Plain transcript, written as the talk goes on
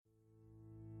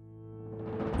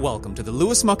Welcome to the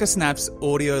Lewis Mocker Snaps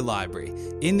audio library.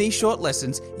 In these short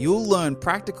lessons, you'll learn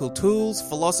practical tools,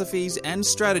 philosophies, and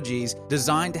strategies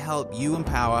designed to help you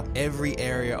empower every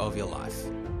area of your life.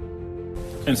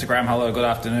 Instagram, hello, good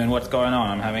afternoon, what's going on?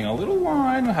 I'm having a little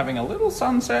wine, we're having a little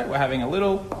sunset, we're having a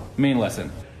little mini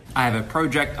lesson. I have a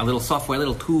project, a little software, a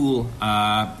little tool,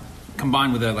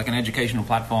 combined with an educational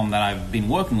platform that I've been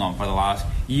working on for the last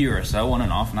year or so, on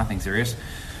and off, nothing serious.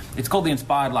 It's called the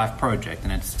Inspired Life Project,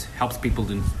 and it helps people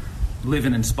to live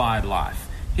an inspired life.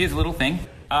 Here's a little thing.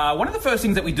 One of the first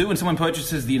things that we do when someone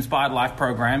purchases the Inspired Life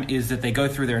program is that they go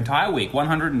through their entire week,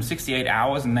 168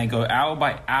 hours, and they go hour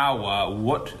by hour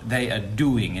what they are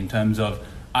doing in terms of,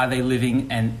 are they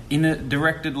living an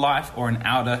inner-directed life or an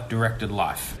outer-directed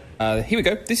life? Here we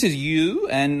go. This is you,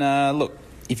 and look,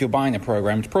 if you're buying a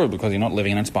program, it's probably because you're not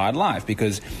living an inspired life,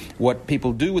 because what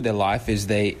people do with their life is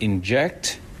they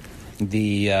inject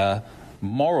the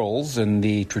morals and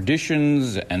the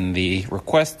traditions and the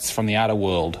requests from the outer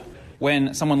world.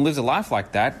 When someone lives a life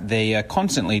like that, they are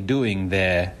constantly doing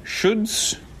their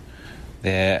shoulds,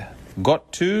 their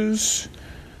got-tos,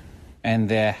 and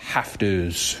their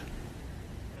have-tos.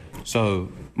 So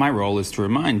my role is to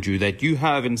remind you that you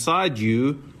have inside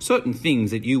you certain things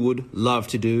that you would love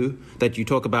to do, that you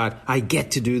talk about, I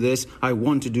get to do this, I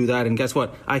want to do that, and guess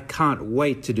what? I can't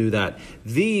wait to do that.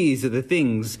 These are the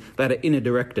things that are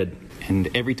inner-directed.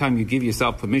 And every time you give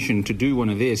yourself permission to do one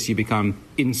of this, you become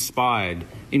inspired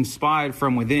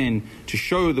from within to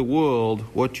show the world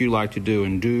what you like to do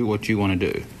and do what you want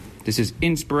to do. This is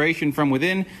inspiration from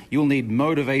within. You'll need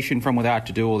motivation from without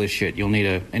to do all this shit. You'll need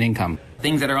an income.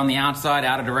 Things that are on the outside,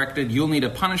 outer-directed, you'll need a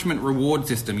punishment-reward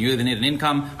system. You either need an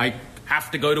income. I have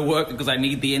to go to work because I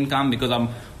need the income because I'm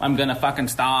going to fucking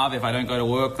starve if I don't go to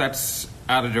work. That's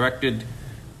outer-directed.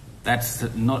 That's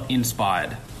not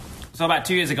inspired. So about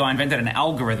 2 years ago, I invented an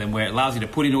algorithm where it allows you to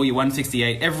put in all your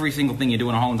 168, every single thing you do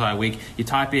in a whole entire week. You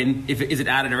type in, is it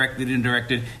outer-directed,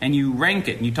 inner-directed, and you rank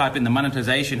it. And you type in the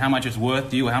monetization, how much it's worth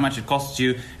to you, or how much it costs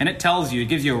you, and it tells you, it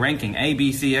gives you a ranking, A,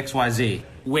 B, C, X, Y, Z.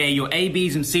 Where your A,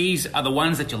 B's, and C's are the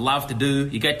ones that you love to do,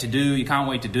 you get to do, you can't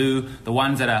wait to do, the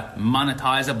ones that are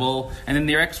monetizable, and then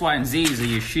your X, Y, and Z's are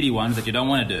your shitty ones that you don't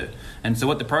want to do. And so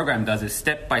what the program does is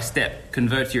step by step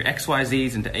converts your X, Y,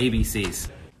 Z's into A, B, C's.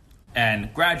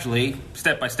 And gradually,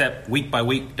 step by step, week by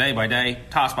week, day by day,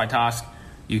 task by task,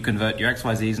 you convert your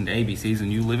XYZs into ABCs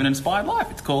and you live an inspired life.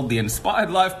 It's called the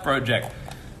Inspired Life Project.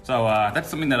 So that's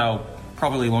something that I'll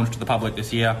probably launch to the public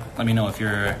this year. Let me know if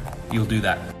you'll do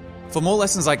that. For more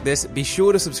lessons like this, be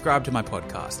sure to subscribe to my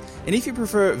podcast. And if you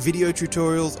prefer video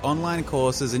tutorials, online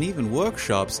courses, and even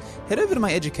workshops, head over to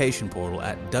my education portal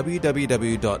at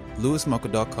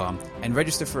www.lewismocker.com and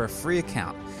register for a free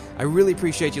account. I really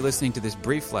appreciate you listening to this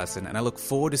brief lesson, and I look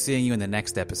forward to seeing you in the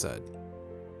next episode.